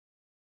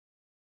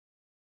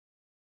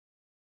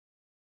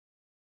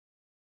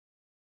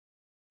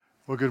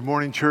Well, good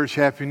morning, church.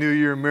 Happy New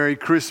Year. Merry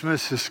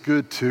Christmas. It's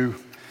good to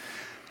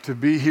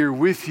be here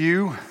with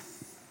you.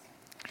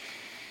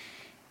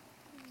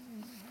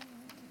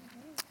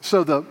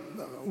 So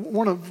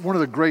one of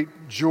the great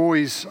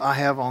joys I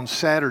have on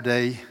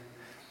Saturday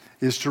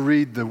is to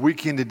read the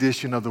weekend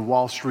edition of the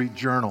Wall Street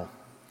Journal.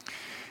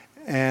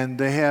 And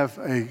they have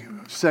a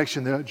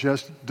section that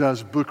just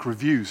does book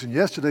reviews. And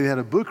yesterday they had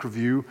a book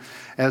review,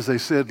 as they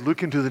said,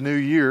 look into the new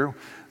year.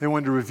 They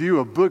wanted to review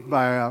a book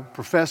by a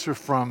professor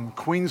from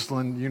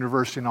Queensland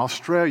University in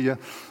Australia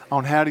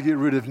on how to get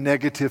rid of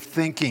negative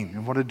thinking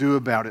and what to do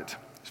about it.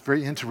 It's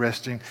very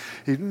interesting.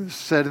 He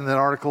said in that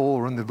article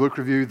or in the book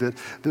review that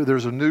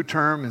there's a new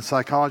term in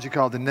psychology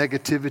called the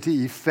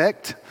negativity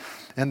effect.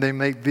 And they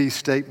make these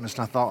statements,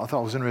 and I thought it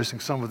was interesting.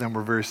 Some of them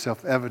were very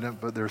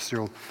self-evident, but they're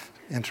still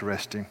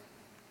interesting.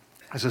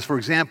 It says, for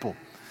example,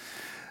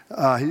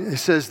 he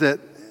says that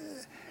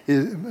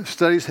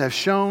studies have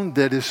shown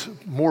that it's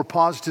more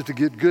positive to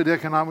get good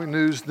economic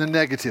news than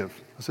negative.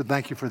 I said,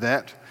 thank you for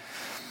that.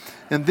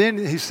 And then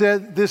he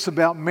said this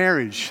about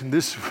marriage, and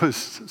this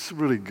was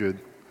really good.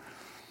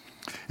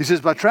 He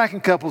says, by tracking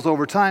couples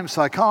over time,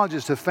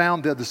 psychologists have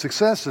found that the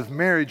success of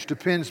marriage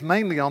depends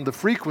mainly on the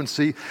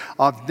frequency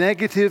of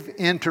negative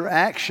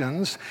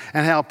interactions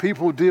and how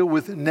people deal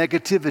with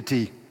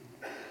negativity.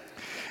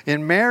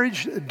 In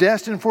marriage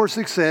destined for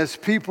success,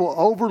 people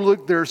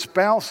overlook their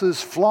spouse's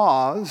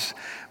flaws,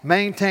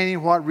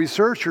 maintaining what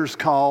researchers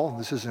call,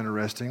 this is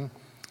interesting,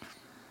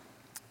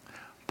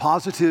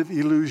 positive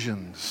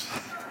illusions.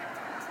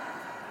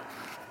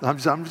 I'm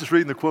just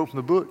reading the quote from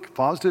the book,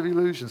 positive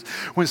illusions.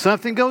 When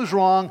something goes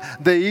wrong,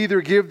 they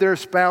either give their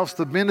spouse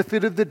the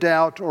benefit of the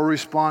doubt or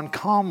respond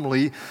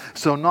calmly,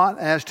 so not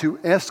as to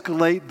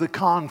escalate the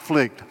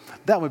conflict.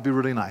 That would be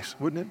really nice,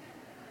 wouldn't it?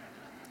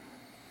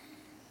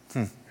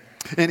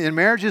 In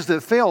marriages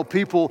that fail,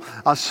 people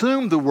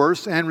assume the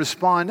worst and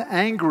respond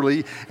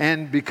angrily,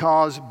 and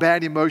because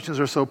bad emotions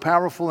are so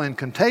powerful and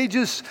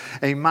contagious,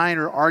 a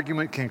minor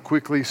argument can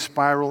quickly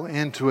spiral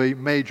into a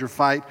major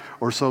fight,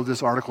 or so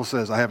this article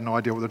says. I have no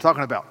idea what they're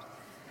talking about.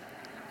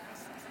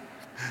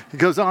 It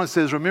goes on and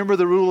says, remember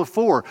the rule of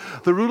 4.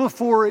 The rule of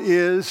 4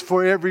 is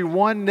for every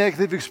one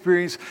negative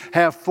experience,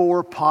 have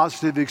 4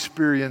 positive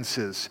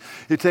experiences.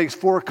 It takes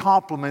 4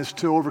 compliments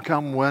to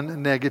overcome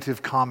one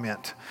negative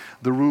comment.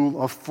 The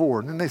rule of 4.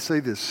 And then they say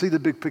this, see the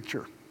big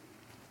picture.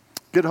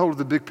 Get a hold of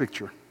the big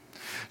picture.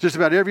 Just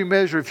about every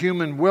measure of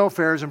human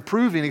welfare is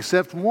improving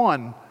except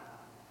one,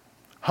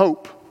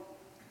 hope.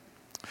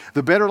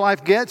 The better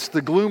life gets,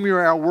 the gloomier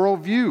our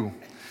worldview.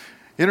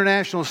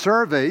 International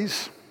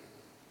surveys,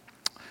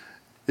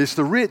 it's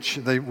the rich,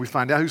 we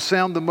find out, who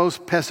sound the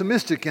most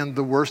pessimistic and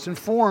the worst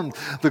informed.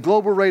 The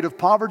global rate of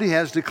poverty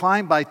has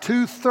declined by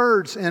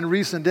 2/3 in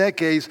recent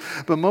decades,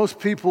 but most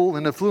people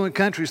in affluent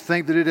countries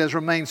think that it has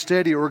remained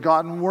steady or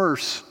gotten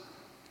worse.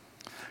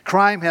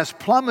 Crime has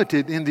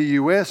plummeted in the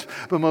U.S.,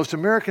 but most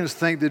Americans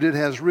think that it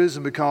has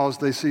risen because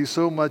they see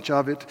so much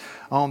of it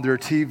on their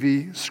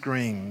TV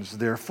screens.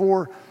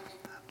 Therefore,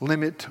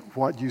 limit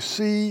what you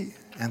see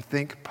and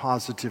think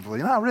positively.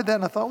 And I read that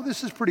and I thought, well,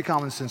 this is pretty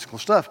commonsensical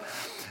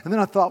stuff. And then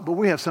I thought, but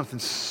we have something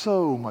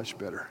so much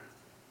better.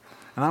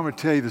 And I'm going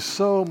to tell you the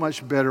so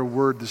much better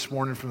word this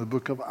morning from the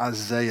book of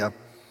Isaiah.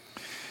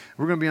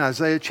 We're going to be in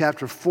Isaiah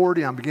chapter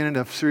 40. I'm beginning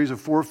a series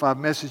of 4 or 5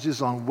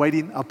 messages on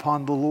waiting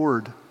upon the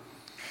Lord.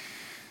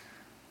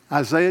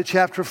 Isaiah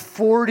chapter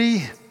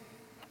 40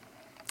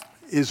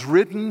 is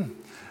written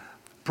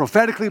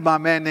prophetically by a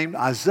man named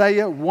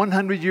Isaiah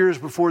 100 years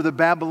before the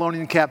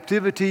Babylonian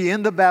captivity.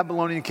 In the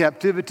Babylonian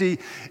captivity,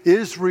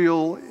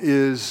 Israel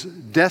is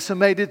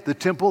decimated. The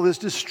temple is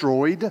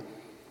destroyed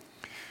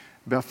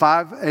about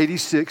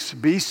 586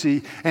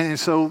 BC. And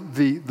so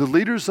the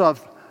leaders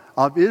of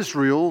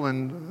Israel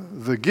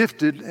and the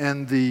gifted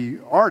and the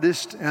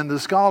artists and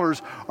the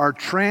scholars are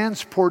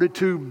transported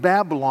to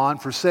Babylon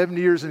for 70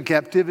 years in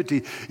captivity.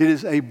 It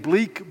is a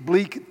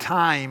bleak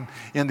time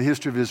in the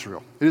history of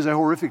Israel. It is a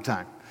horrific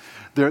time.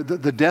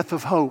 The death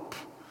of hope.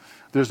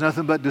 There's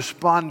nothing but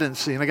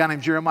despondency. And a guy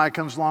named Jeremiah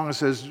comes along and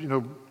says,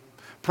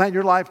 plan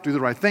your life, do the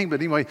right thing. But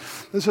anyway,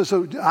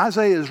 so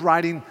Isaiah is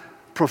writing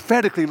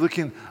prophetically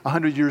looking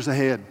 100 years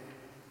ahead.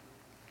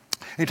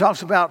 He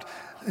talks about,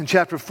 in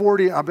chapter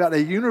 40, about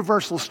a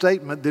universal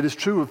statement that is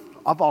true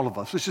of all of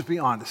us. Let's just be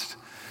honest.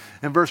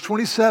 In verse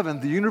 27,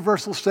 the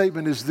universal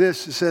statement is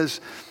this. It says,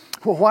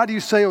 well, why do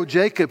you say, O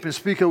Jacob, and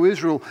speak, O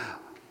Israel,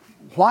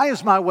 why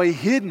is my way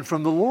hidden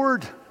from the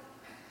Lord?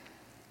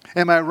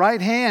 And my right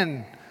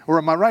hand,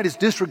 or my right is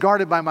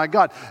disregarded by my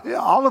God.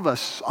 All of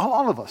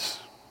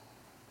us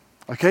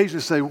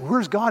occasionally say,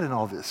 where's God in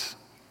all this?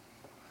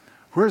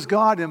 Where's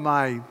God in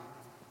my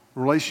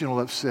relational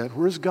upset?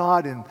 Where's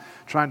God in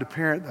trying to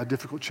parent a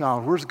difficult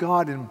child? Where's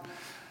God in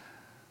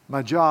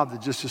my job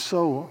that just is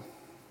so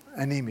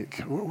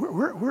anemic?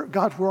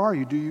 God, where are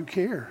you? Do you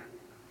care?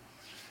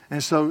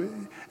 And so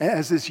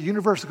as this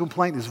universal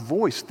complaint is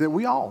voiced that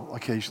we all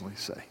occasionally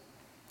say,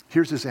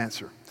 here's his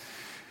answer.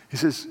 He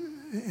says,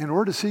 in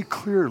order to see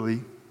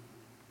clearly,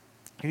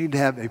 you need to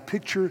have a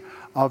picture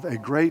of a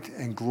great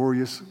and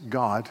glorious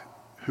God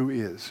who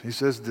is. He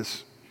says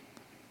this.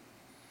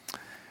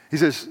 He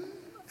says,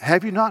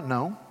 have you not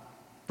known?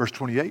 Verse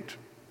 28.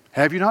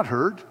 Have you not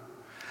heard?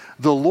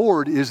 The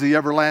Lord is the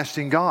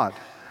everlasting God,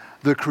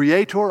 the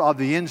creator of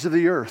the ends of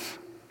the earth.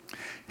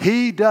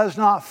 He does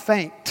not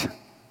faint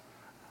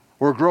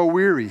or grow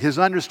weary. His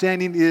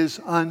understanding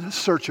is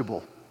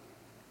unsearchable.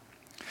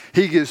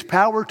 He gives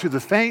power to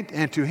the faint,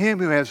 and to him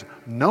who has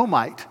no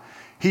might,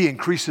 he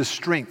increases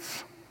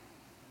strength.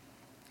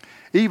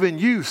 Even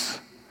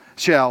youth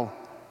shall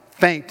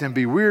faint and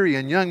be weary,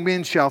 and young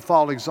men shall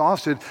fall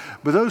exhausted.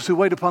 But those who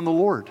wait upon the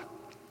Lord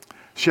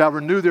shall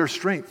renew their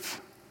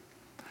strength.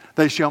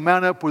 They shall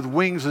mount up with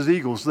wings as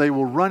eagles. They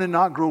will run and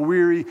not grow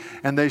weary,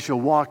 and they shall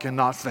walk and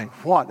not faint.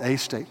 What a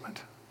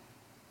statement.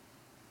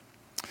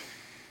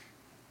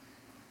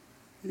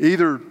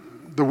 Either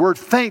the word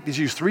faint is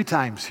used 3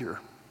 times here.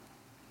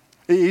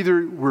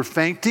 Either we're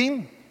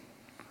fainting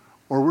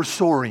or we're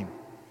soaring.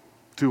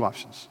 2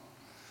 options.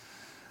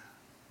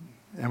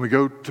 And we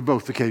go to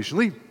both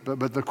occasionally.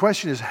 But the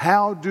question is,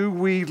 how do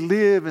we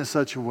live in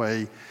such a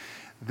way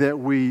that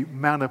we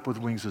mount up with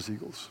wings as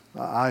eagles?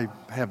 I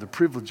have the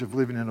privilege of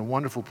living in a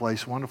wonderful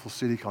place, wonderful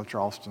city called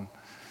Charleston.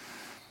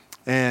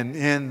 And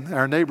in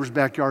our neighbor's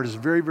backyard is a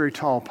very, very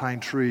tall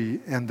pine tree,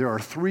 and there are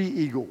 3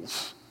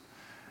 eagles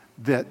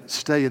that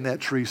stay in that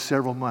tree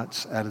several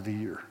months out of the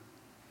year.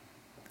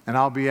 And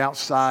I'll be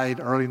outside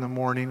early in the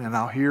morning, and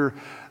I'll hear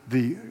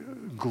the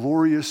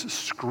glorious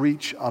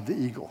screech of the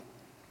eagle.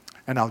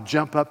 And I'll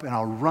jump up and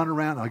I'll run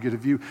around, I'll get a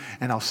view,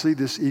 and I'll see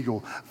this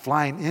eagle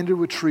flying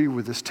into a tree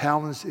with his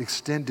talons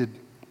extended.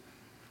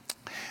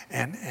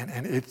 And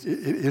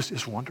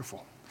it's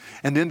wonderful.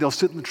 And then they'll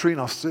sit in the tree,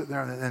 and I'll sit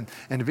there,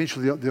 and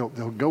eventually they'll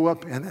go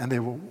up, and they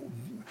will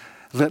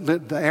let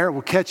the air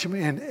will catch them,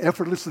 and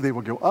effortlessly they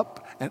will go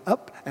up and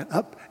up and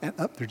up and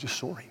up. They're just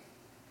soaring.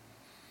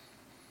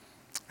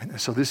 And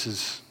so this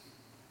is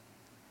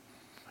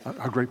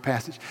a great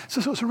passage.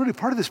 So really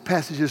part of this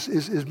passage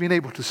is being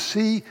able to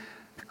see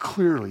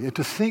clearly and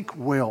to think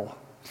well.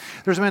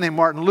 There's a man named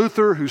Martin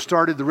Luther who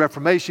started the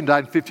Reformation,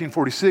 died in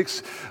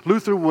 1546.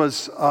 Luther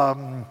was,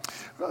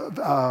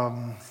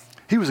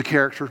 he was a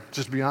character,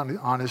 just to be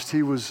honest.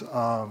 He was,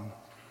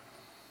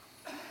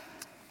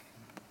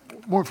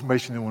 more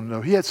information than you want to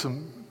know. He had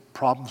some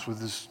problems with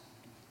his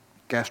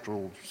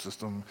gastro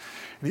system.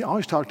 And he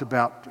always talked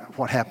about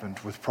what happened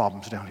with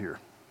problems down here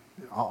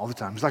all the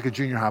time. He's like a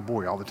junior high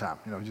boy all the time,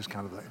 just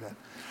kind of like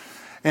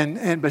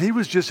that. But he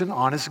was just an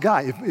honest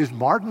guy. If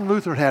Martin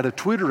Luther had a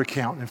Twitter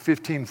account in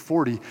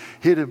 1540,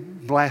 he'd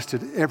have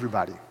blasted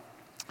everybody.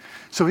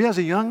 So he has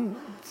a young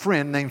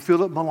friend named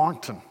Philip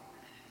Melanchthon.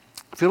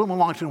 Philip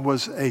Melanchthon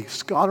was a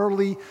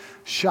scholarly,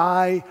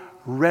 shy,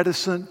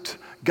 reticent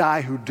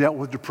guy who dealt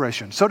with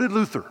depression. So did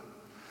Luther.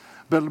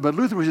 But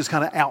Luther was just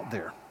kind of out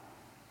there.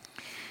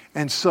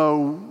 And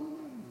so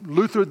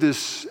Luther,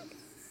 this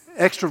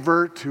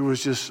extrovert who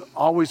was just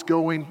always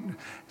going,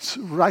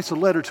 writes a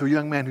letter to a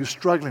young man who's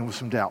struggling with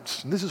some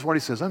doubts. And this is what he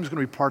says. I'm just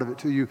going to read part of it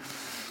to you. He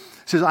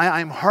says, I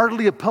am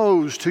heartily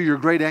opposed to your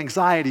great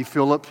anxiety,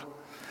 Philip,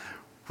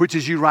 which,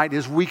 as you write,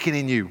 is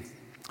weakening you.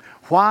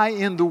 Why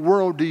in the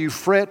world do you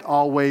fret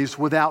always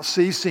without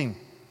ceasing?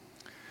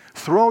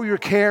 Throw your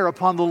care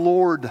upon the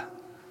Lord.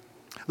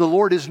 The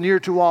Lord is near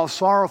to all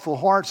sorrowful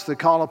hearts that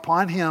call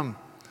upon him.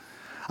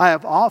 I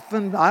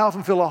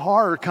often feel a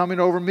horror coming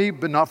over me,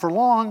 but not for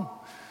long.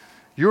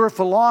 Your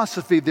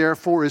philosophy,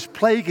 therefore, is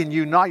plaguing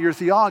you, not your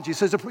theology. He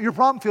says, your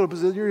problem, Philip,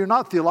 is that you're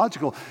not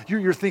theological.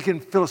 You're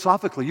thinking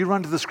philosophically. You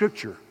run to the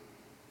Scripture.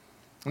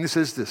 And he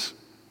says this,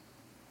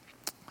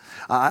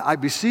 I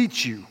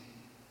beseech you.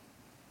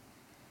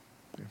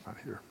 Right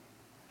here.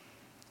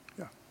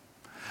 Yeah.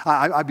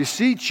 I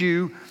beseech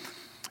you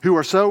who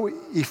are so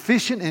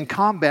efficient in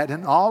combat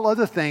and all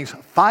other things,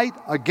 fight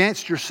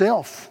against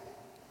yourself.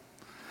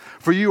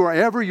 For you are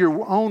ever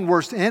your own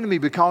worst enemy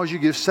because you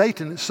give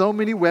Satan so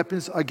many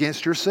weapons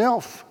against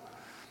yourself.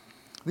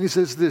 And he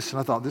says this, and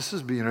I thought this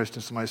would be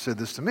interesting. Somebody said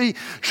this to me.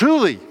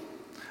 Truly,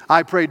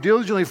 I pray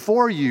diligently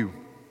for you,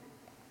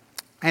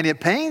 and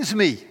it pains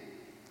me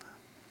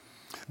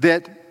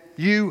that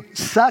you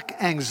suck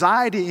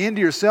anxiety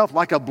into yourself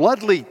like a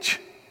blood leech.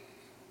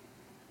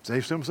 See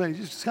what I'm saying?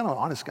 He's just kind of an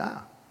honest guy.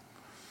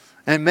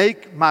 And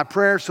make my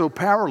prayer so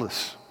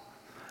powerless.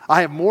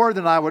 I have more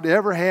than I would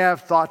ever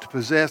have thought to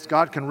possess.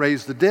 God can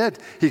raise the dead.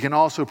 He can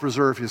also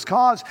preserve his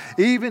cause.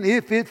 Even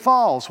if it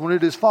falls, when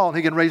it is fallen,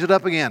 he can raise it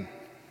up again.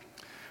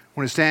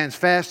 When it stands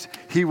fast,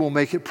 he will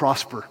make it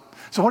prosper.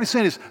 So what he's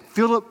saying is,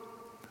 Philip,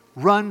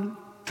 run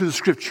to the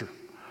Scripture.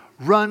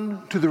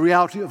 Run to the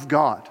reality of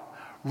God.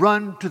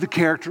 Run to the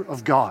character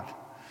of God.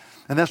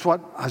 And that's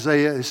what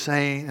Isaiah is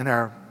saying in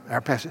our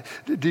passage.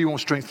 Do you want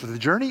strength for the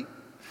journey?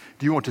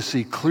 Do you want to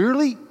see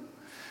clearly?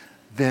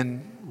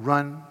 Then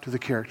run to the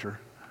character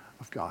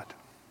of God.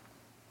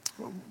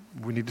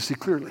 We need to see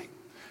clearly.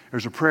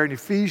 There's a prayer in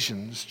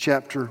Ephesians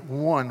chapter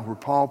 1 where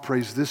Paul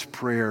prays this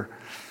prayer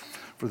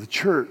for the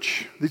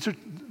church. These are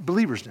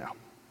believers now.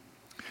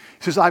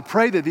 He says, I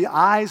pray that the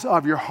eyes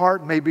of your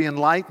heart may be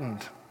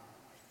enlightened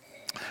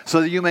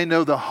so that you may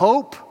know the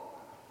hope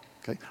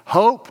Okay?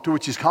 Hope to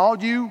which he's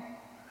called you,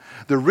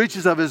 the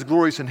riches of his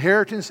glorious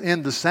inheritance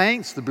in the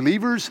saints, the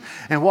believers,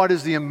 and what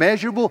is the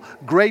immeasurable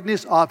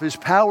greatness of his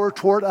power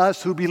toward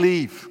us who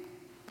believe.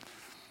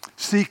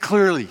 See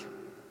clearly.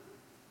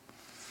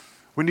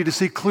 We need to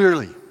see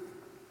clearly.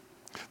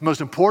 The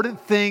most important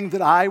thing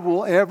that I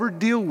will ever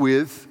deal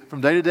with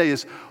from day to day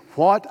is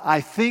what I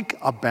think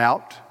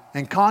about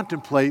and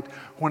contemplate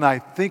when I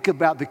think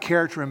about the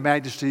character and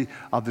majesty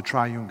of the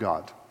triune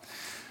God.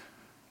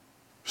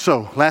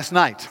 So, last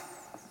night,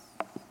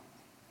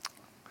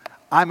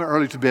 I'm an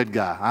early to bed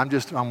guy.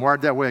 I'm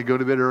wired that way. I go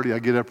to bed early. I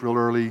get up real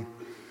early.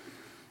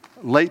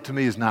 Late to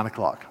me is 9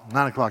 o'clock.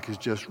 9 o'clock is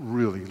just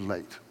really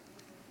late.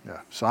 Yeah.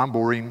 So I'm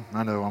boring.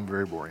 I know I'm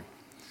very boring.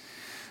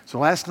 So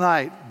last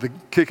night, the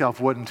kickoff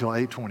wasn't until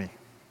 8:20.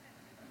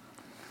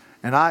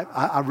 And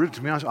I really,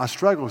 to be honest, I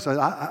struggled. So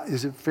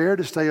is it fair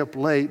to stay up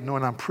late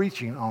knowing I'm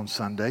preaching on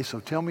Sunday? So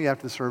tell me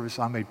after the service.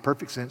 I made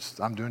perfect sense.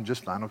 I'm doing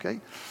just fine, okay?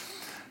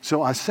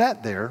 So I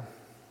sat there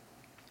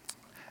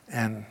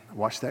and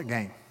watched that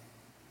game.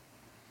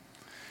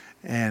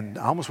 And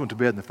I almost went to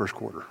bed in the first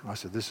quarter. I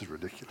said, this is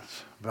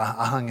ridiculous. But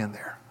I hung in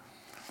there.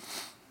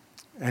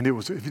 And it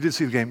was, if you did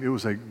see the game, it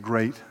was a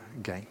great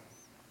game.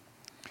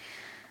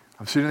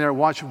 I'm sitting there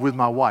watching with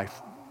my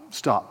wife.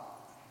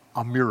 Stop.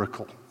 A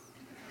miracle.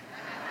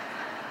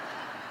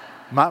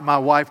 My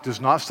wife does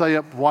not stay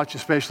up to watch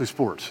especially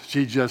sports.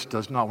 She just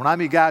does not. When I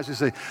meet guys who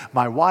say,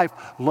 my wife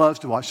loves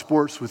to watch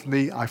sports with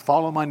me, I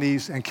fall on my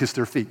knees and kiss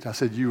their feet. I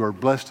said, you are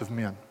blessed of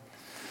men.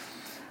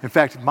 In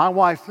fact, my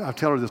wife, I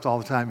tell her this all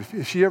the time,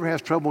 if she ever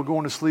has trouble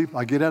going to sleep,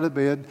 I get out of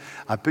bed,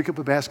 I pick up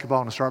a basketball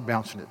and I start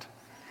bouncing it.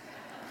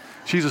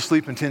 She's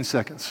asleep in 10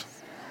 seconds.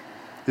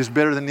 It's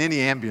better than any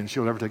Ambien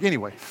she'll ever take.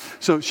 Anyway,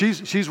 so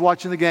she's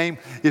watching the game.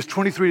 It's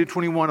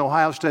 23-21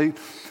 Ohio State.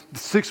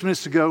 6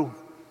 minutes to go,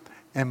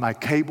 and my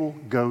cable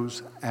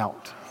goes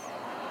out.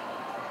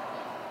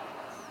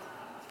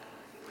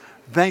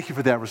 Thank you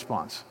for that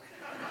response.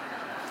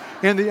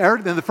 In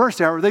the first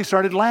hour, they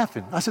started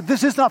laughing. I said,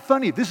 this is not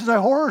funny. This is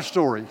a horror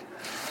story.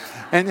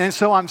 And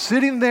so I'm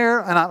sitting there,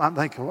 and I'm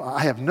thinking, well,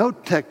 I have no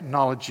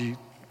technology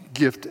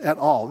gift at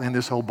all in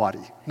this whole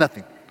body.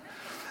 Nothing.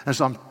 And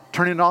so I'm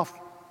turning it off,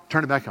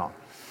 turn it back on.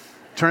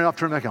 Turn it off,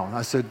 turn it back on.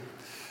 I said,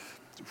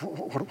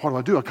 what do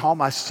I do? I call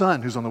my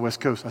son who's on the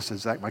West Coast. I said,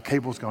 Zach, my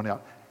cable's gone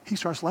out. He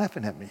starts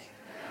laughing at me.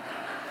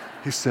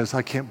 He says,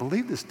 I can't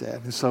believe this,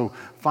 Dad. And so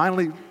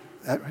finally,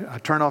 I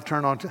turn off,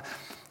 turn on.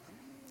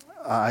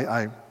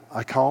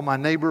 I call my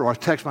neighbor, or I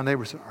text my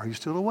neighbor, say, are you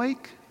still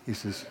awake? He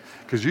says,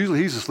 because usually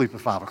he's asleep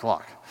at 5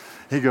 o'clock.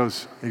 He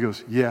goes,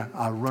 yeah,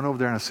 I run over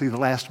there and I see the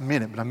last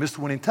minute, but I missed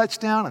the winning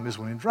touchdown, I missed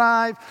the winning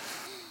drive.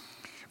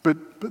 But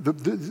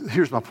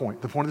here's my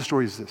point. The point of the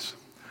story is this.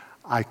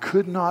 I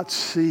could not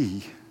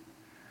see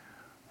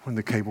when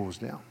the cable was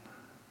down.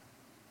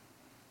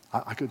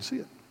 I couldn't see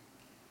it.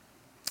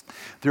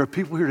 There are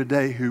people here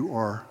today who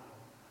are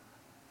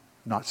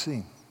not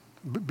seeing.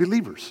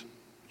 Believers,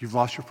 you've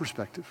lost your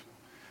perspective.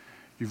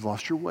 You've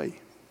lost your way.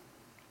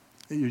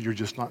 You're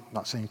just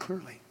not seeing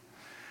clearly.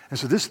 And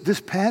so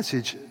this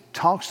passage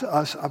talks to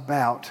us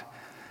about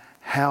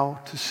how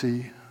to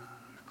see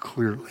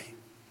clearly.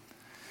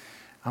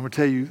 I'm going to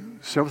tell you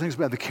several things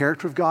about the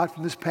character of God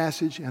from this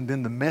passage and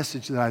then the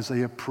message that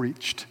Isaiah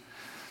preached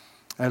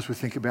as we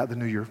think about the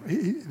new year.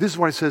 This is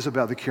what he says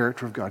about the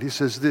character of God. He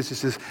says this, he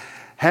says,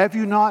 have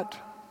you not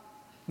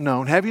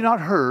known, have you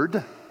not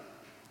heard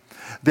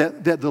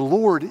that the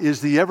Lord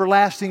is the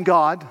everlasting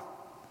God,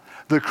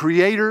 the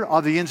creator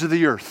of the ends of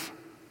the earth?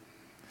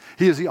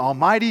 He is the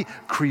almighty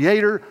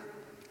creator,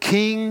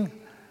 king,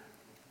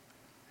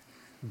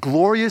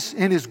 glorious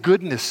in his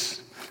goodness.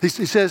 He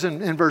says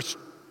in verse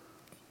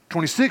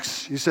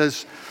 26, he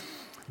says,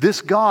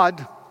 this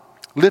God,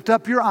 lift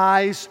up your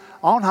eyes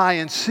on high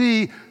and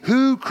see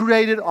who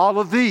created all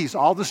of these,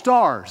 all the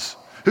stars.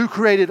 Who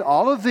created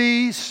all of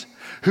these,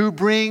 who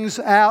brings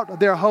out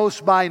their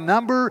hosts by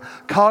number,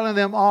 calling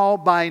them all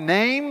by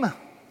name,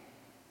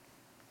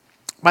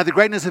 by the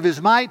greatness of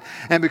his might,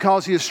 and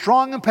because he is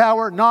strong in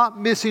power, not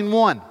missing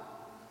one.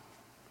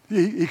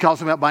 He calls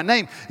them out by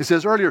name. It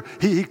says earlier,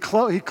 he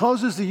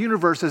closes the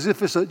universe as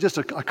if it's just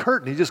a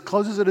curtain. He just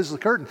closes it as a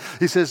curtain.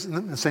 He says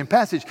in the same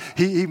passage,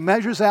 he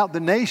measures out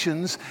the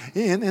nations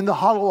in the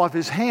hollow of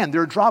his hand.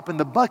 They're a drop in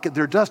the bucket.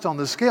 They're dust on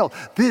the scale.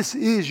 This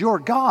is your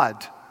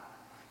God.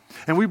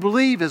 And we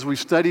believe as we've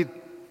studied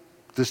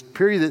this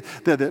period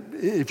that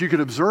if you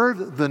could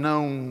observe the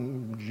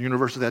known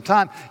universe at that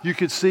time, you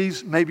could see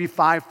maybe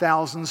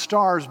 5,000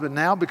 stars. But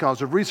now,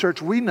 because of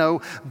research, we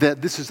know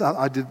that this is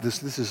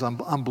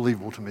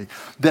unbelievable to me,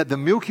 that the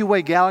Milky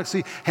Way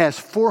galaxy has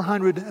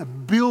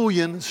 400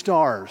 billion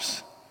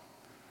stars.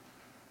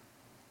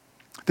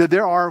 That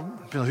there are,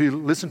 if you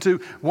listen to,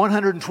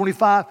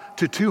 125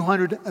 to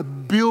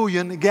 200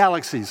 billion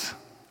galaxies.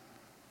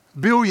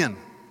 Billion.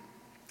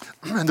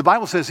 And the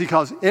Bible says he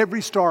calls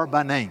every star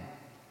by name.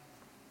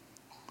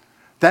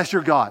 That's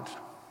your God.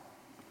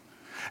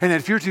 And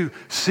if you're to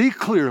see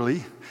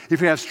clearly,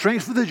 if you have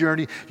strength for the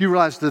journey, you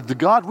realize that the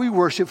God we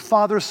worship,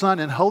 Father, Son,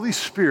 and Holy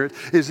Spirit,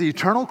 is the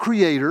eternal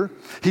creator.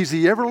 He's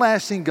the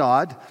everlasting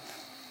God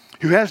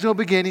who has no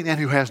beginning and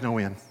who has no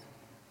end.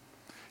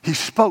 He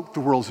spoke the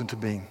worlds into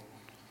being.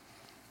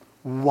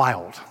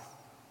 Wild.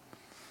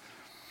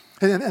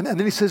 And then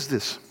he says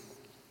this.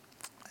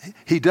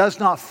 He does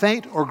not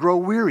faint or grow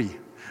weary.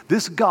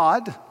 This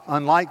God,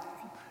 unlike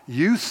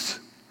youths,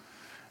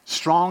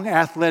 strong,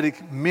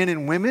 athletic men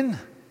and women,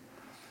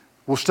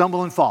 will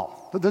stumble and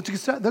fall. They'll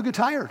get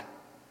tired.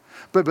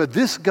 But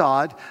this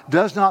God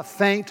does not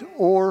faint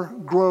or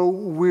grow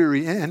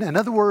weary. In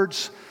other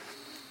words,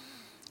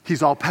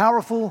 he's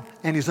all-powerful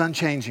and he's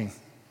unchanging.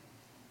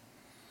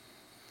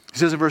 He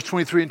says in verse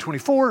 23 and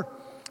 24,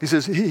 he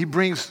says, he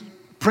brings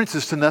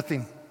princes to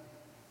nothing.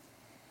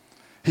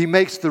 He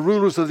makes the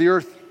rulers of the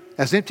earth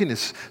as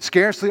emptiness.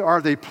 Scarcely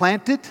are they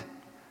planted,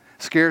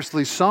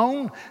 scarcely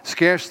sown,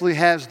 scarcely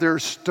has their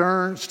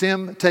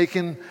stem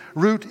taken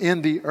root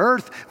in the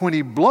earth, when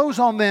he blows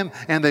on them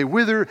and they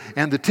wither,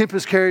 and the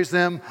tempest carries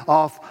them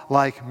off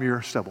like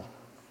mere stubble.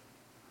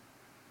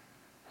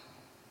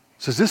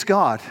 It says this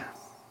God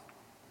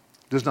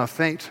does not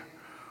faint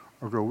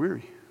or grow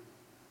weary.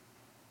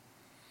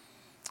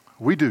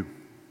 We do.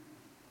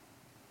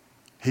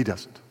 He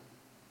doesn't.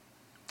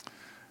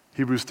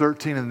 Hebrews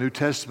 13 in the New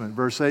Testament,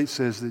 verse 8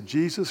 says that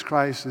Jesus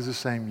Christ is the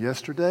same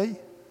yesterday,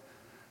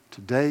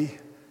 today,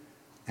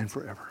 and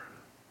forever.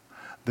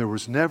 There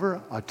was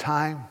never a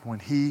time when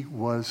he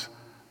was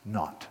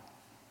not.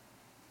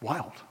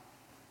 Wild.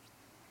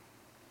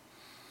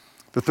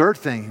 The third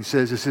thing he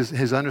says is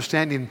his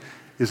understanding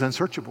is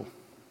unsearchable.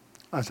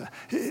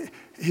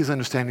 His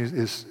understanding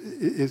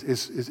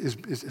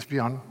is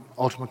beyond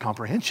ultimate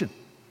comprehension.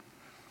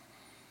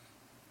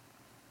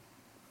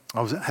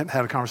 I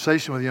had a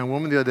conversation with a young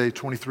woman the other day,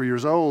 23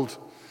 years old.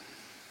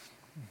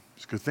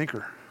 She's a good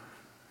thinker.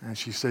 And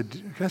she said,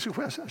 "Can I ask you a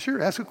question?"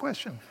 Sure, ask a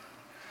question.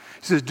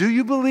 She says, "Do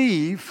you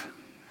believe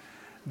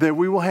that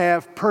we will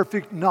have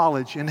perfect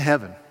knowledge in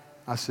heaven?"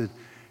 I said,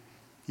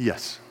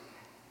 "Yes,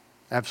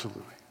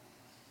 absolutely.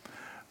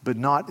 But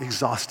not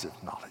exhaustive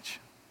knowledge.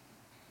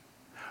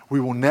 We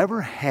will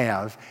never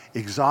have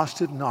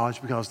exhaustive knowledge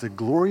because the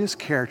glorious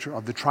character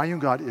of the triune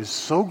God is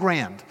so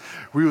grand.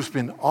 We will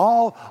spend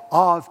all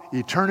of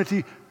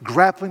eternity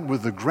grappling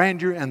with the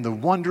grandeur and the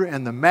wonder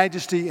and the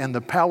majesty and the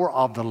power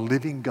of the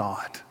living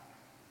God."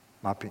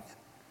 My opinion.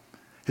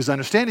 His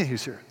understanding,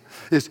 he's here,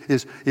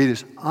 it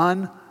is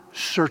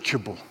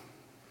unsearchable.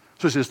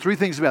 So it says three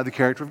things about the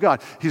character of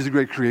God. He's the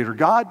great creator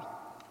God.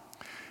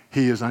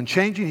 He is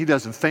unchanging. He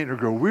doesn't faint or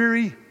grow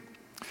weary.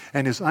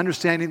 And his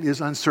understanding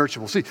is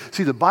unsearchable. See,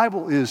 the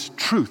Bible is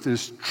truth. It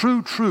is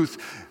true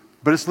truth,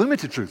 but it's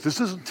limited truth. This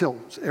doesn't tell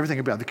us everything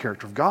about the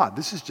character of God.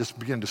 This is just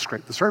beginning to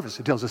scrape the surface.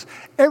 It tells us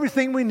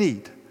everything we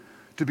need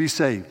to be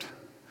saved,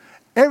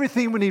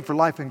 everything we need for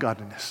life and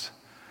godliness.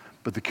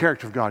 But the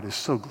character of God is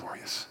so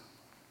glorious.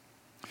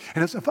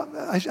 And as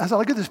I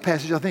look at this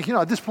passage, I think,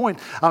 at this point,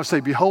 I would say,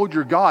 "Behold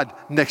your God,"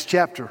 next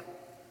chapter.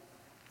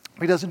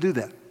 He doesn't do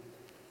that.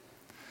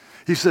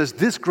 He says,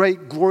 this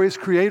great, glorious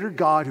creator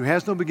God who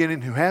has no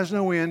beginning, who has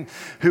no end,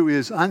 who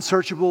is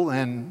unsearchable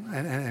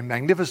and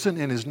magnificent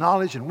in his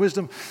knowledge and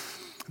wisdom,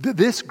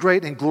 this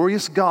great and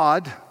glorious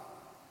God,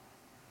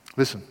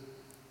 listen,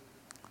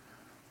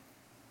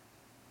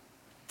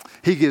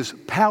 he gives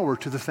power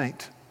to the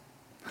faint.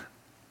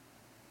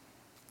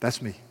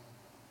 That's me.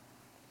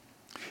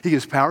 He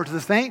gives power to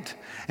the faint,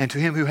 and to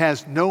him who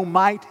has no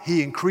might,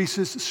 he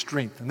increases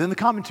strength. And then the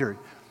commentary.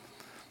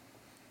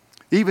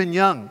 Even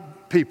young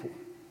people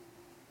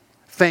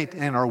faint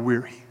and are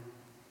weary.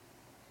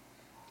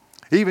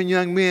 Even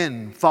young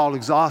men fall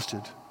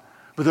exhausted.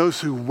 But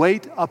those who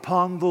wait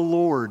upon the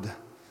Lord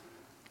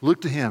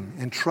look to him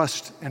in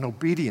trust and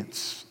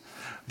obedience.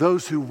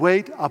 Those who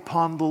wait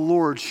upon the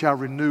Lord shall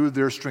renew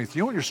their strength.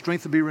 You want your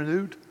strength to be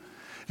renewed?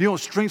 You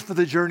want strength for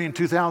the journey in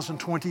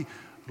 2020?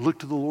 Look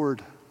to the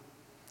Lord.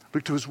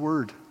 Look to his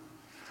word.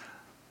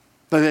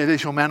 They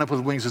shall mount up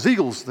with wings as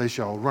eagles. They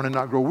shall run and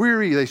not grow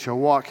weary. They shall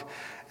walk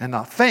and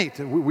not faint.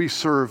 We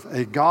serve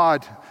a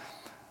God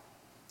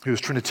who is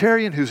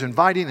Trinitarian, who's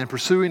inviting and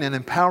pursuing and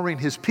empowering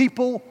his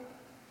people.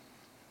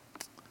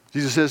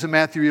 Jesus says in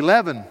Matthew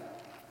 11,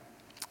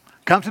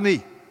 "Come to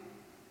me,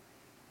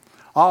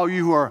 all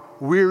you who are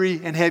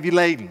weary and heavy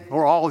laden,"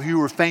 or all of you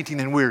who are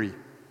fainting and weary,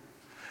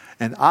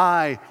 "and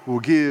I will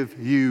give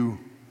you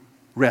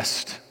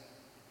rest."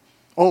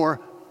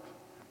 Or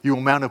you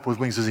will mount up with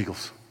wings as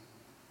eagles.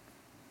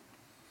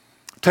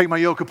 "Take my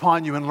yoke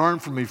upon you and learn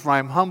from me, for I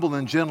am humble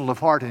and gentle of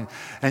heart,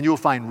 and you'll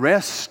find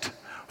rest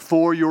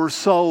for your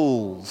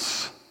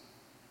souls."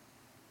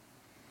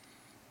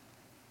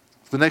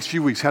 The next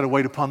few weeks, how to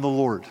wait upon the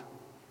Lord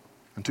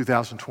in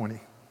 2020.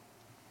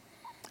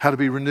 How to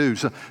be renewed.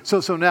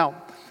 So now,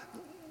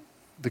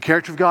 the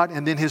character of God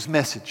and then his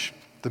message.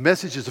 The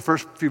message is the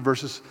first few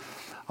verses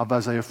of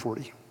Isaiah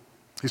 40.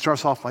 He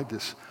starts off like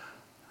this.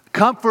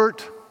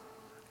 "Comfort,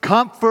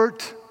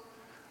 comfort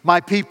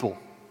my people,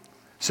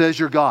 says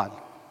your God.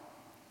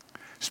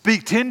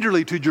 Speak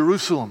tenderly to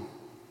Jerusalem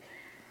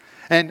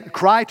and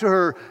cry to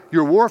her,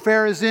 your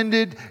warfare is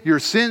ended, your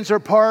sins are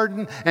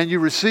pardoned, and you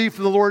receive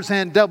from the Lord's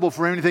hand double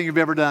for anything you've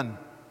ever done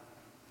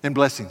in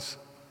blessings.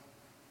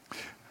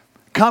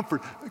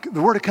 Comfort.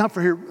 The word of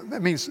comfort here,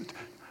 that means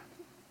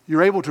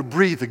you're able to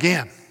breathe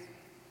again.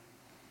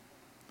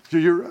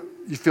 You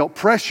felt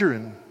pressure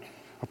and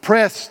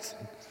oppressed.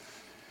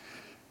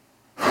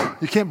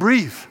 You can't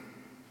breathe.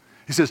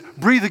 He says,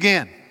 breathe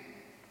again.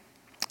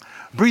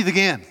 Breathe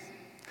again.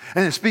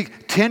 And then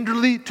speak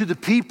tenderly to the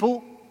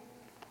people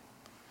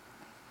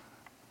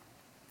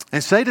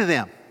and say to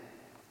them,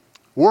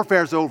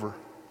 warfare is over.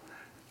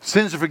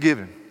 Sins are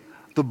forgiven.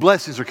 The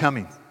blessings are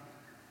coming.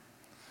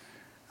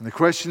 And the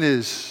question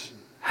is,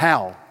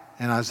 how?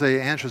 And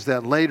Isaiah answers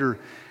that later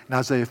in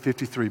Isaiah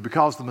 53.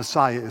 Because the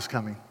Messiah is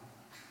coming.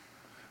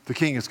 The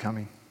King is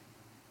coming.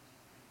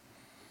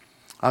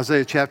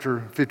 Isaiah chapter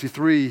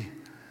 53,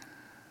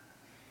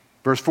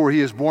 verse 4,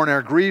 He has borne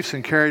our griefs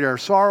and carried our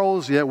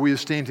sorrows, yet we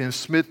esteemed Him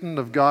smitten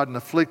of God and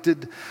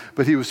afflicted.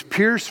 But He was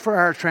pierced for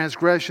our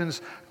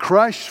transgressions,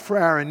 crushed for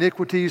our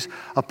iniquities.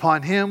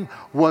 Upon Him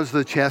was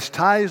the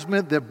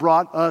chastisement that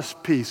brought us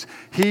peace.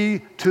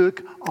 He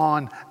took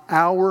on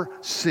our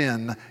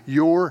sin,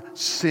 your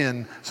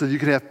sin, so that you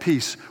could have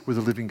peace with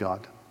the living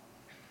God.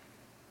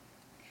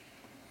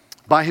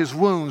 By His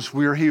wounds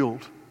we are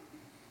healed.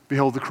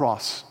 Behold the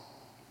cross.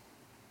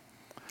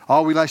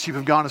 All we like sheep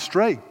have gone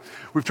astray.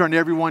 We've turned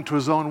everyone to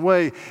his own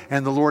way,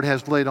 and the Lord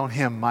has laid on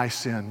Him my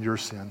sin, your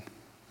sin.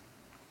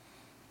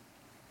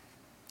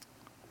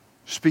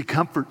 Speak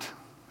comfort.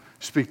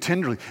 Speak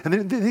tenderly.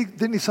 And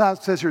then he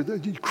says here,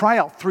 you cry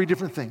out 3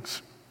 different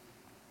things.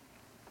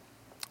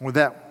 With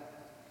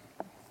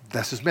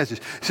that's his message.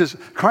 He says,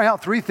 cry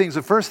out 3 things.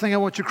 The first thing I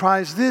want you to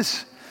cry is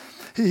this.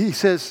 He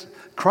says,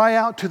 cry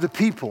out to the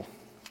people.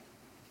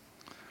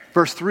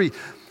 Verse 3,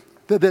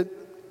 that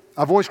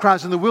a voice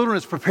cries in the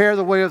wilderness, prepare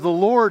the way of the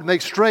Lord,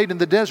 make straight in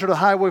the desert a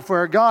highway for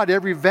our God.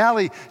 Every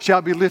valley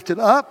shall be lifted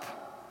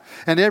up,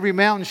 and every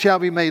mountain shall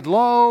be made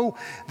low.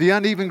 The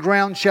uneven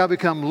ground shall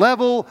become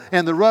level,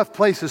 and the rough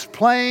places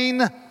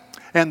plain,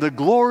 and the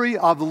glory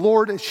of the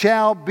Lord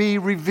shall be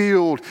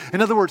revealed.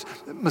 In other words,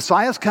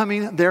 Messiah's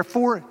coming,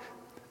 therefore,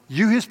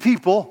 you, His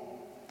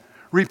people,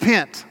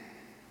 repent.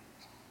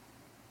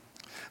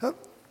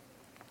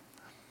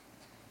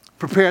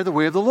 Prepare the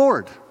way of the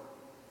Lord.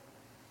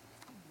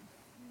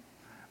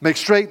 Make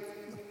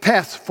straight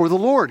paths for the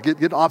Lord.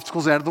 Get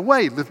obstacles out of the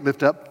way.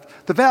 Lift up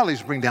the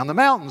valleys. Bring down the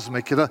mountains.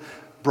 Make it a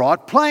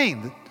broad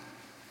plain.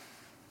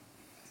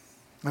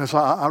 And so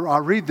I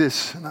read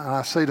this and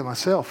I say to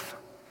myself,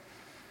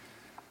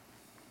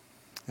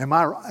 am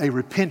I a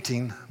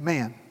repenting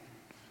man?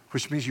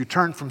 Which means you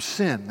turn from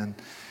sin and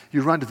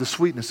you run to the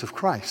sweetness of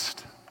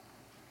Christ.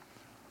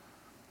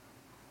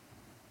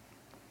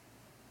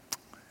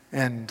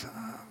 And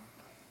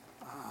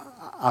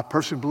I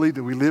personally believe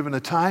that we live in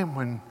a time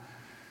when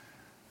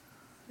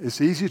it's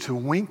easy to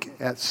wink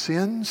at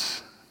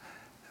sins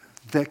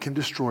that can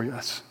destroy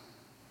us.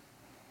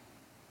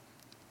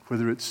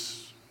 Whether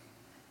it's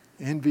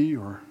envy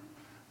or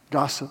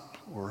gossip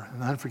or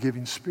an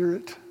unforgiving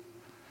spirit,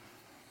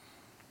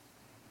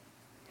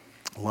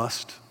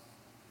 lust,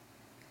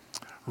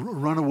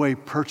 runaway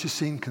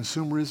purchasing,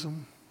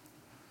 consumerism,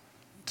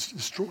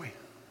 destroy.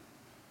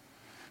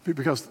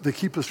 Because they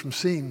keep us from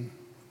seeing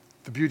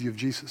the beauty of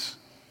Jesus.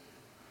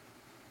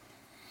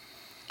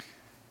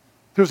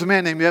 There was a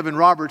man named Evan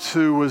Roberts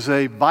who was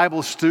a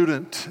Bible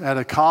student at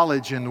a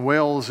college in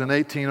Wales in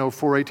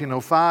 1804,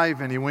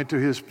 1805, and he went to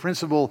his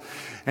principal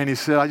and he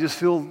said, I just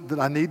feel that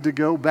I need to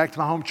go back to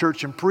my home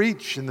church and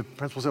preach. And the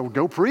principal said, well,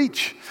 go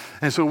preach.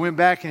 And so he went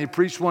back and he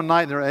preached one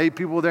night, and there were 8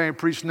 people there, and he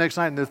preached the next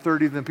night, and there were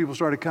 30, and then people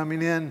started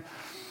coming in.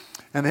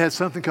 And they had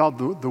something called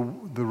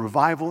the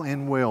Revival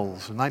in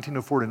Wales in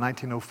 1904 to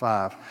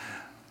 1905.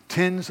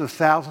 Tens of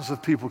thousands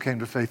of people came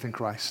to faith in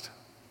Christ.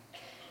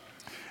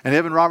 And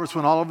Evan Roberts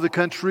went all over the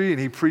country, and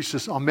he preached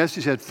this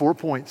message. He had 4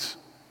 points.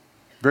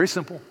 Very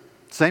simple.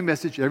 Same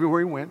message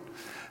everywhere he went.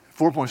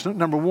 4 points.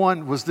 Number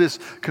 1 was this: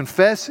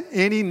 confess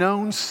any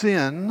known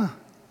sin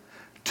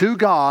to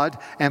God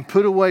and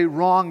put away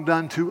wrong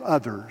done to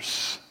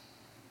others.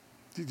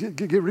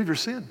 Get rid of your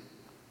sin.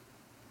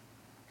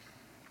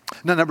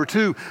 Now, number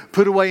 2,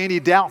 put away any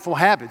doubtful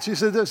habits. He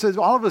says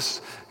all of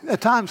us at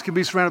times can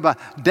be surrounded by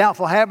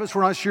doubtful habits.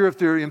 We're not sure if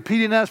they're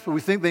impeding us, but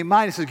we think they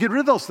might. He says, get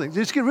rid of those things.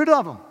 Just get rid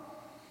of them.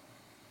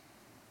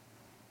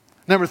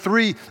 Number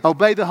 3,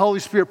 obey the Holy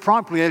Spirit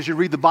promptly as you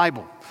read the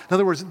Bible. In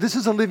other words, this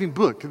is a living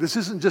book. This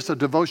isn't just a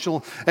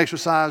devotional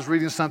exercise,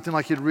 reading something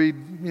like you'd read,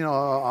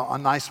 a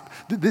nice...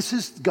 This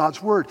is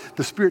God's Word.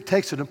 The Spirit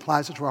takes it and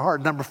applies it to our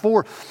heart. Number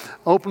 4,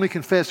 openly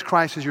confess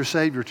Christ as your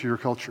Savior to your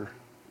culture.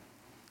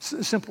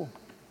 Simple.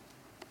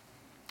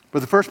 But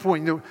the first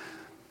point,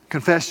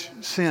 confess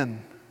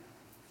sin.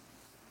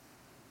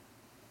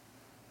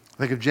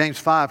 Think of James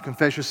 5,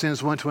 confess your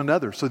sins one to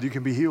another so that you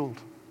can be healed.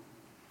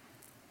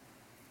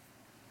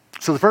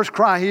 So the first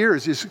cry here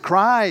is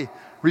cry,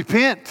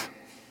 repent.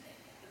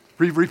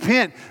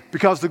 Repent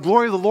because the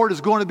glory of the Lord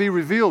is going to be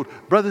revealed.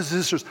 Brothers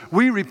and sisters,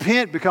 we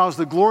repent because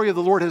the glory of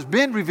the Lord has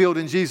been revealed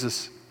in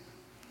Jesus.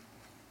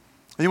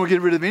 And you want to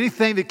get rid of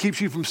anything that keeps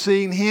you from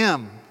seeing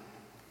Him.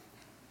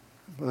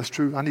 Well, that's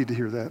true. I need to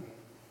hear that.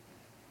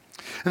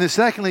 And then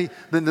secondly,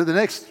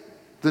 the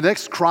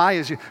next cry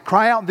is you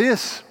cry out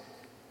this.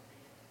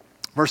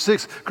 Verse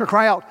 6,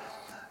 cry out.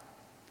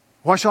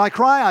 Why shall I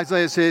cry,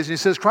 Isaiah says. And he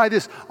says, cry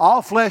this,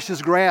 all flesh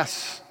is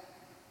grass.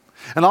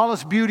 And all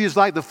its beauty is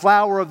like the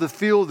flower of the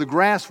field. The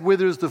grass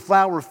withers, the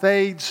flower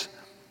fades.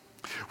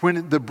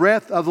 When the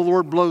breath of the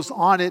Lord blows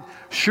on it,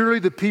 surely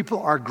the people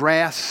are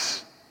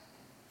grass.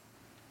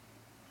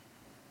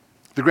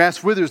 The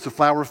grass withers, the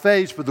flower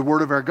fades, but the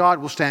word of our God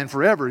will stand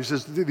forever. He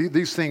says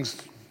these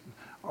things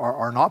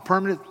are not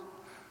permanent.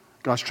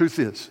 God's truth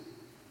is.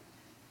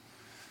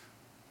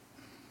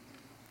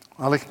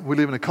 We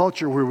live in a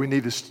culture where we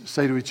need to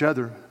say to each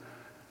other,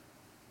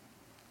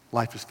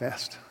 life is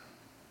fast.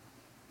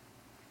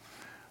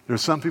 There are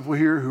some people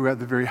here who are at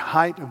the very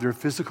height of their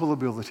physical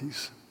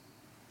abilities.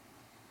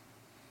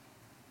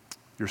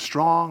 You're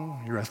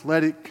strong, you're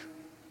athletic,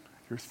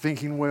 you're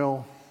thinking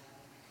well.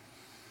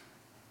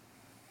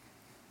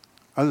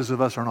 Others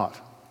of us are not.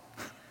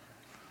 If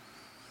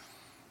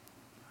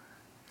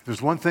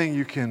there's one thing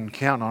you can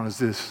count on is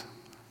this: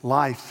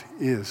 life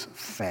is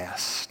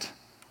fast.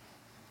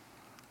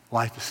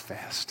 Life is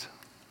fast.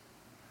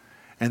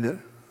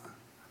 And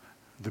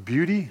the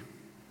beauty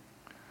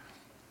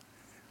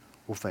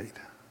will fade.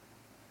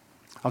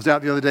 I was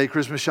out the other day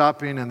Christmas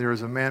shopping, and there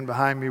was a man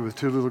behind me with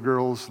two little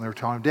girls, and they were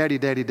telling him, Daddy,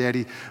 Daddy,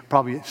 Daddy,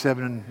 probably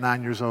 7 and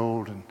 9 years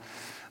old, and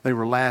they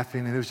were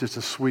laughing, and it was just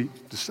a sweet,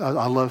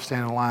 I love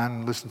standing in line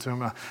and listening to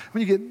them.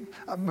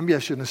 Maybe I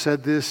shouldn't have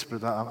said this,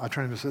 but I turned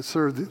to him and said,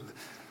 Sir,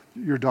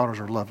 your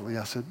daughters are lovely.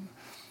 I said,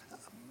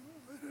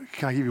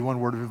 can I give you one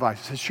word of advice?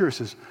 He said, sure. He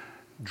says,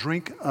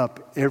 drink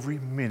up every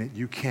minute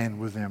you can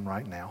with them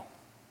right now.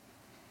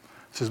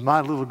 He says,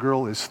 my little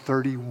girl is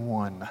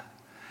 31,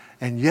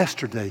 and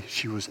yesterday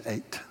she was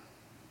 8.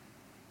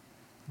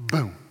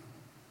 Boom.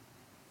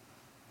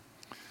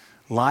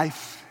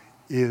 Life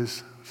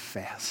is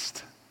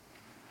fast.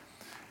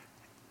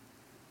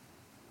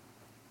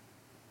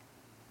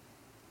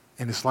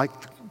 And it's like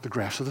the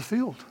grass of the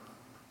field.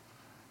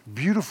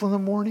 Beautiful in the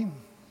morning.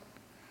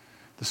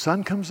 The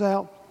sun comes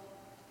out,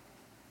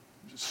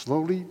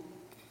 slowly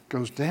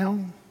goes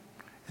down,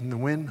 and the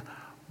wind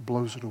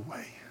blows it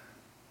away.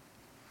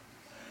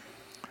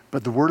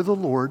 But the word of the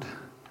Lord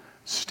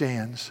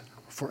stands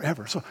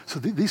forever. So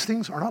these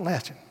things are not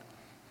lasting.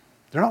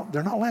 They're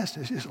not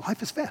lasting.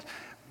 Life is fast.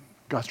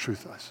 God's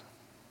truth does.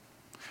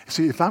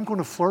 See, if I'm going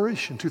to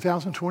flourish in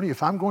 2020,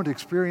 if I'm going to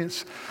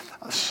experience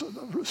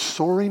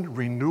soaring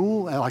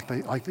renewal like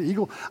the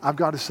eagle, I've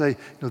got to say,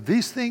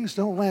 these things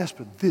don't last,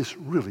 but this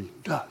really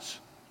does.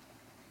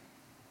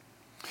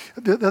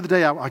 The other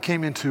day, I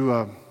came into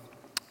a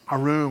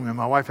room, and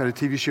my wife had a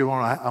TV show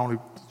on. I only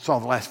saw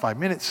the last 5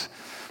 minutes.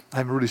 I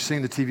haven't really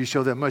seen the TV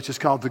show that much. It's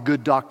called The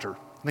Good Doctor.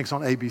 I think it's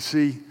on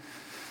ABC.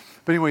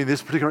 But anyway, in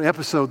this particular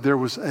episode, there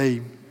was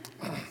a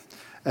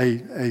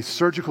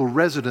surgical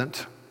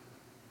resident,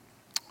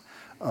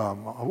 a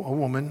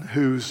woman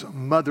whose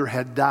mother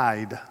had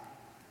died.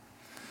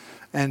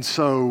 And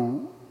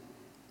so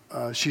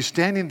she's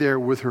standing there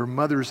with her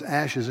mother's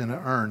ashes in an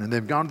urn. And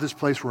they've gone to this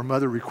place where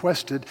mother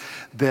requested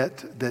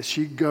that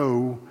she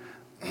go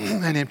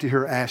and empty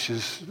her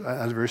ashes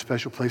at a very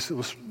special place that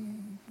was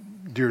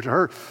dear to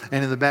her.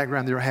 And in the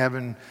background, they were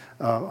having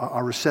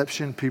a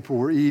reception. People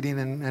were eating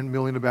and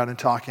milling about and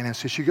talking. And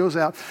so she goes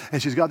out,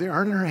 and she's got the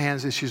urn in her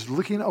hands, and she's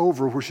looking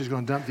over where she's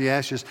going to dump the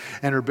ashes.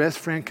 And her best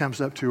friend comes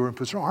up to her and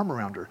puts her arm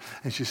around her.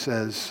 And she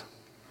says,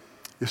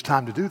 it's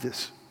time to do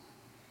this.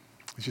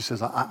 And she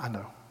says, I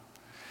know.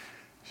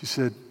 She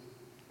said,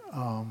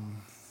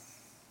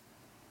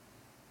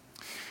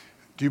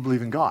 do you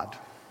believe in God?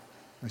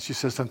 And she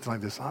says something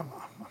like this, I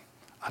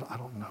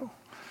don't know.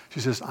 She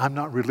says, I'm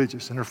not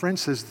religious. And her friend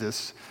says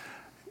this,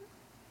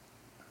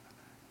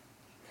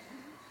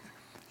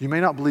 you may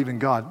not believe in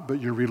God,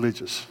 but you're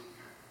religious.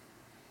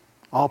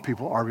 All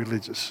people are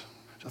religious.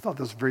 So I thought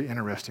that was very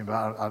interesting, but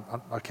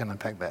I can't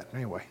unpack that.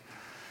 Anyway.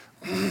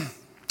 And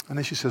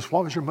then she says,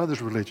 what was your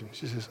mother's religion?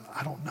 She says,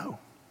 I don't know.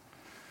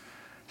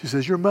 She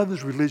says, your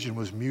mother's religion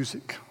was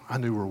music. I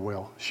knew her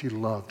well. She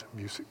loved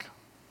music.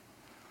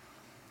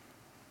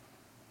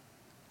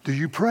 Do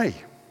you pray?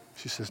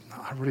 She says, no,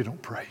 I really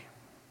don't pray.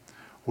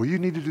 Well, you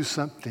need to do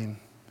something,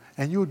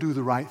 and you'll do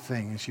the right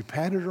thing. And she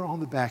patted her on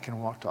the back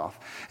and walked off.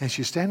 And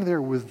she's standing there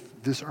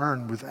with this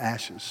urn with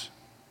ashes.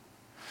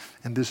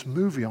 And this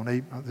movie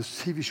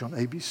this TV show on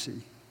ABC.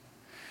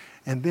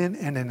 And then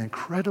in an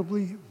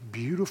incredibly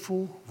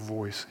beautiful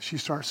voice, she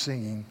starts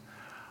singing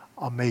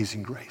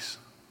Amazing Grace.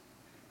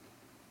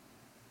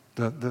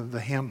 The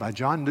hymn by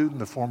John Newton,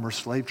 the former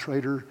slave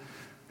trader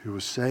who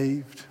was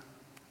saved.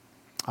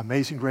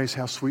 Amazing Grace,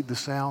 how sweet the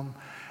sound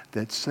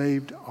that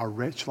saved a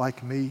wretch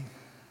like me.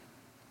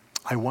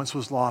 I once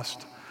was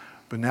lost,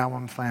 but now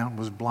I'm found,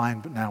 was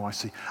blind, but now I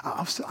see.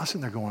 I'm sitting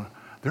there going,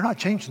 they're not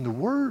changing the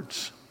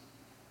words.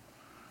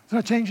 They're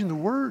not changing the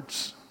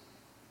words.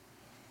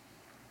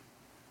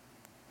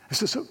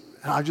 So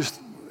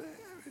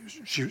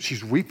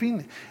she's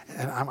weeping,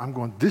 and I'm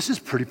going, this is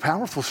pretty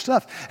powerful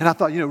stuff. And I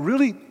thought,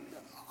 really,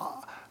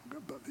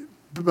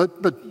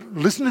 but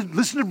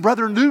listen to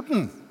Brother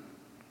Newton.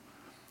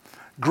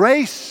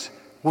 Grace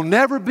will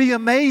never be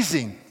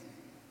amazing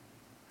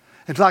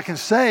until I can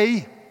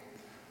say,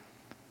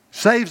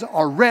 saves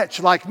a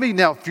wretch like me.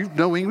 Now, if you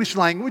know English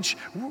language,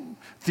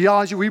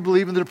 theology, we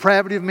believe in the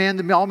depravity of man,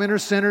 that all men are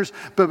sinners,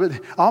 but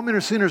all men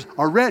are sinners.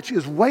 A wretch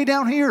is way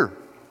down here.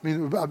 I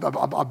mean,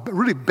 a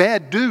really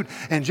bad dude.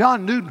 And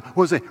John Newton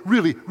was a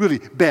really, really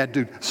bad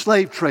dude.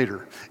 Slave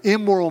trader,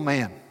 immoral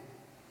man,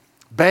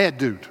 bad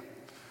dude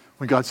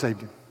when God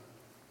saved him.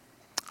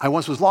 I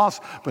once was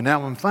lost, but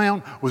now I'm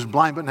found, was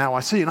blind, but now I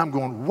see. And I'm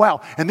going,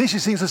 wow. And then she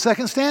sings the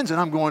second stanza,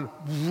 and I'm going,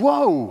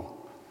 whoa.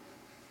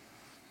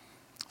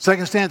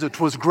 Second stanza,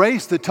 'twas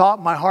grace that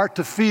taught my heart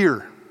to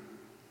fear,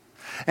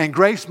 and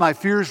grace my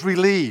fears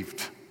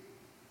relieved.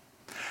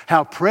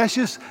 How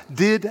precious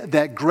did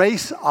that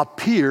grace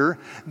appear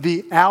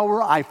the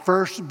hour I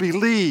first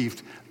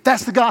believed.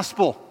 That's the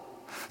gospel.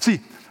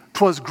 See,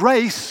 'twas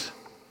grace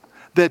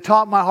that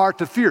taught my heart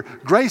to fear.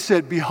 Grace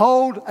said,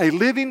 behold, a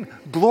living,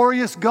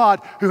 glorious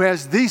God who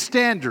has these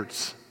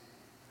standards,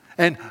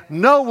 and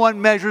no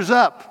one measures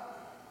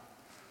up.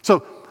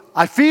 So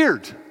I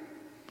feared.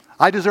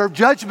 I deserved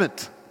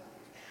judgment.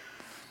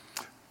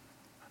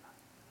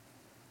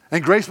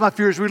 And grace my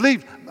fears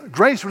relieved.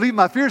 Grace relieved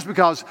my fears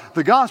because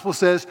the gospel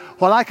says,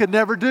 what I could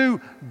never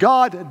do,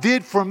 God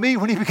did for me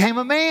when he became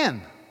a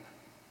man.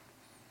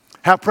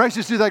 How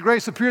precious did that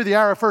grace appear the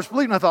hour I first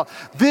believed. And I thought,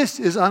 this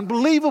is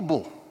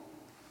unbelievable.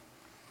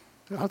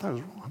 I thought it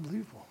was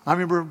unbelievable. I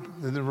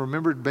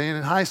remembered being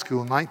in high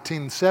school in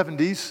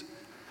 1970s.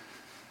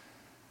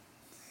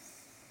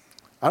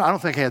 I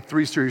don't think I had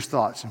 3 serious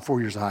thoughts in 4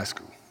 years of high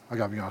school. I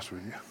got to be honest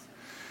with you.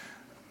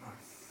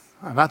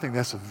 And I think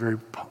that's a very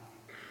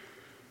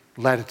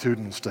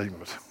latitudinal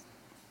statement.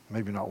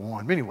 Maybe not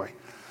one. But anyway,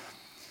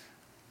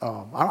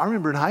 I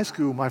remember in high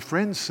school, my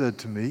friends said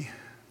to me,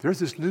 there's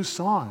this new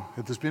song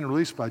that's been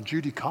released by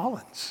Judy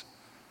Collins.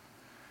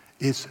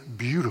 It's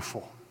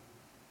beautiful.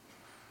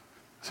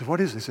 I said,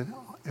 what is it? They said,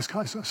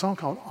 it's a song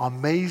called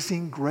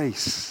Amazing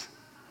Grace.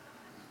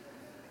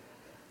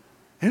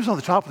 And it was on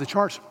the top of the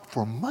charts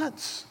for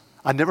months.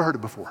 I'd never heard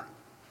it before.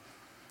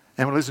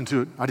 And when I listened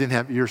to it, I didn't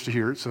have ears to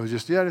hear it, so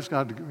just,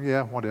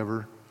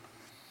 whatever.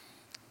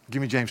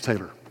 Give me James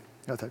Taylor,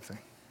 that type of thing.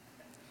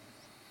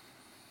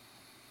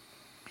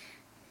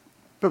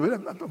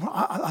 But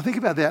I think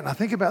about that, and I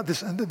think about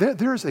this, and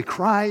there is a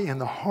cry in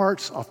the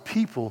hearts of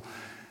people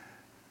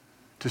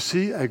to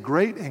see a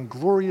great and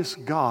glorious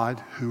God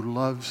who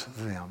loves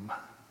them.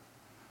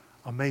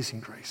 Amazing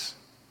grace.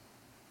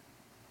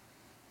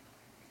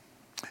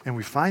 And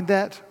we find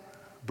that,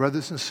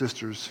 brothers and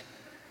sisters,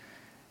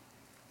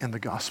 in the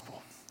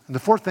gospel. And the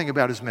fourth thing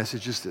about his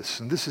message is this,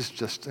 and this is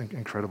just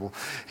incredible.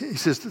 He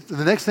says,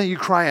 the next thing you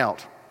cry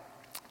out,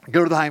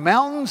 go to the high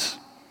mountains,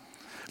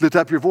 lift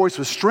up your voice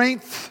with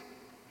strength,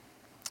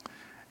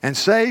 and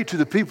say to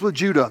the people of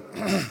Judah,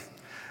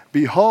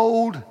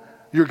 behold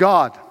your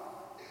God.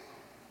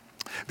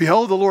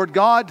 Behold, the Lord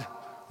God,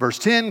 verse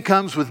 10,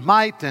 comes with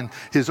might, and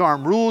his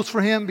arm rules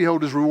for him.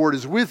 Behold, his reward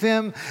is with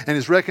him, and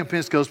his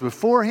recompense goes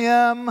before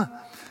him.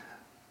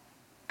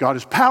 God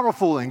is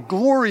powerful and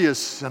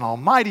glorious and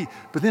almighty.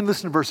 But then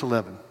listen to verse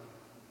 11.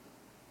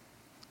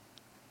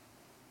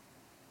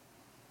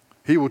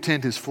 He will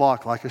tend his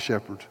flock like a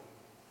shepherd.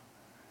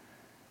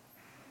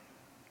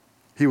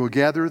 He will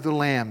gather the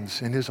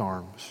lambs in his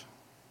arms.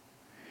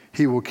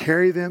 He will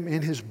carry them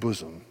in his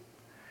bosom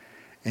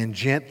and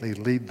gently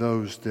lead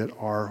those that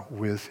are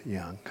with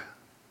young.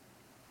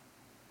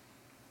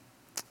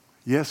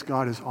 Yes,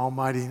 God is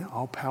almighty and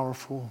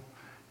all-powerful.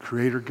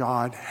 Creator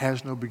God,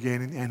 has no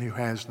beginning and who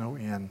has no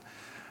end.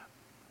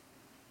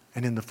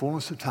 And in the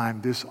fullness of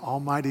time, this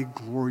almighty,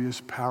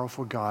 glorious,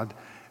 powerful God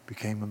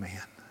became a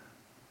man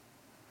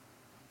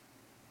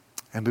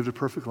and lived a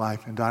perfect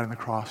life and died on the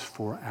cross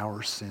for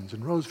our sins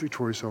and rose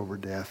victorious over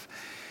death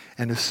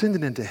and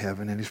ascended into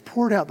heaven, and he's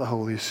poured out the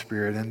Holy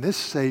Spirit, and this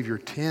Savior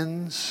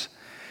tends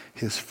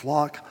his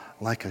flock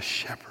like a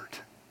shepherd.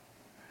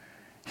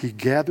 He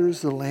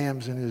gathers the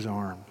lambs in his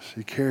arms.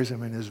 He carries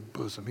them in his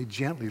bosom. He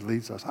gently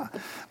leads us.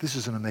 This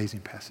is an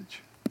amazing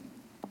passage. Do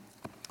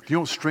you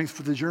want strength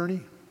for the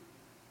journey?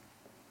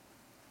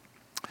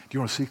 Do you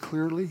want to see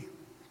clearly?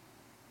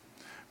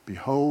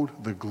 Behold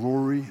the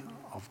glory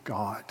of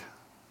God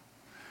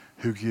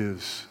who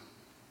gives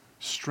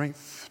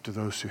strength to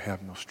those who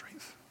have no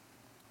strength.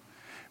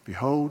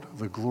 Behold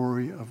the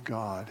glory of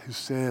God who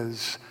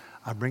says,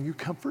 I bring you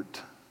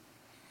comfort.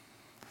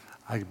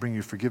 I bring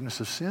you forgiveness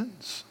of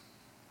sins.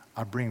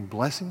 I bring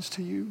blessings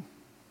to you.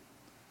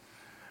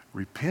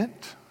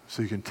 Repent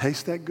so you can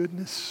taste that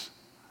goodness.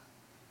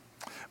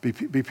 Be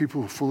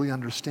people who fully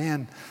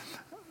understand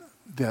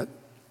that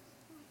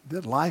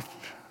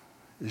life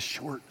is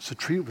short. So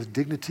treat it with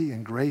dignity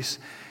and grace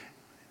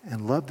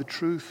and love the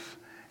truth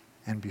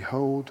and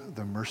behold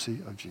the mercy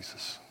of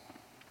Jesus.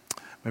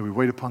 May we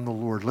wait upon the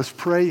Lord. Let's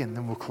pray and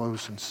then we'll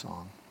close in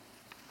song.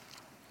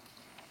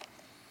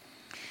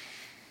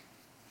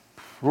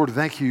 Lord,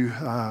 thank you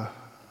for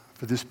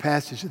this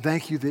passage.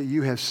 Thank you that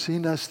you have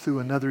seen us through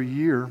another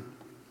year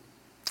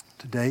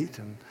to date.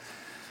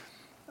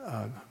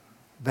 And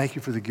thank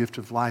you for the gift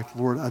of life.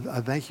 Lord,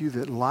 I thank you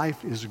that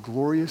life is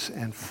glorious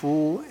and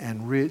full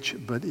and rich,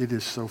 but it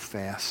is so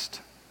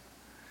fast.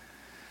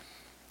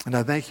 And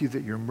I thank you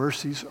that your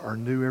mercies are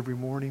new every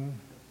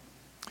morning.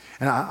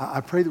 And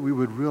I pray that we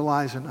would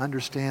realize and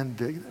understand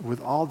that with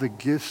all the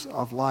gifts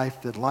of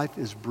life, that life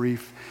is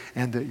brief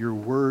and that your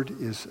word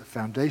is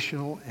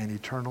foundational and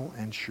eternal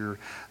and sure.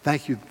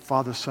 Thank you,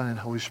 Father, Son, and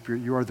Holy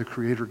Spirit. You are the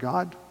Creator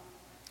God,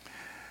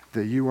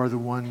 that you are the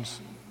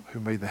ones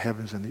who made the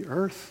heavens and the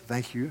earth.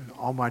 Thank you,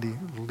 Almighty,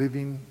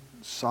 living,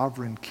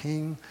 sovereign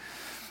King,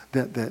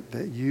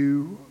 that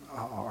you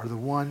are the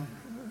one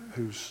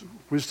whose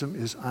wisdom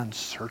is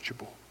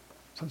unsearchable.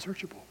 It's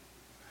unsearchable.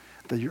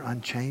 That you're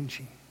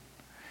unchanging.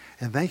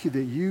 And thank you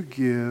that you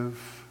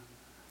give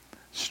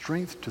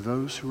strength to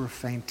those who are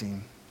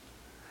fainting.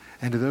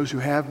 And to those who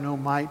have no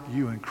might,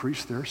 you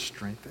increase their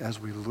strength as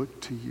we look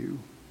to you.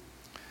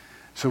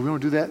 So we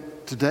want to do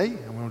that today,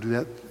 and we want to do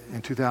that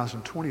in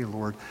 2020,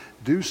 Lord.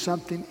 Do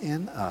something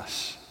in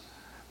us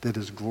that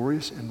is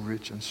glorious and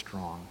rich and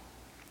strong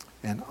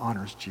and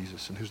honors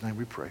Jesus, in whose name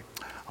we pray.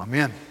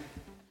 Amen.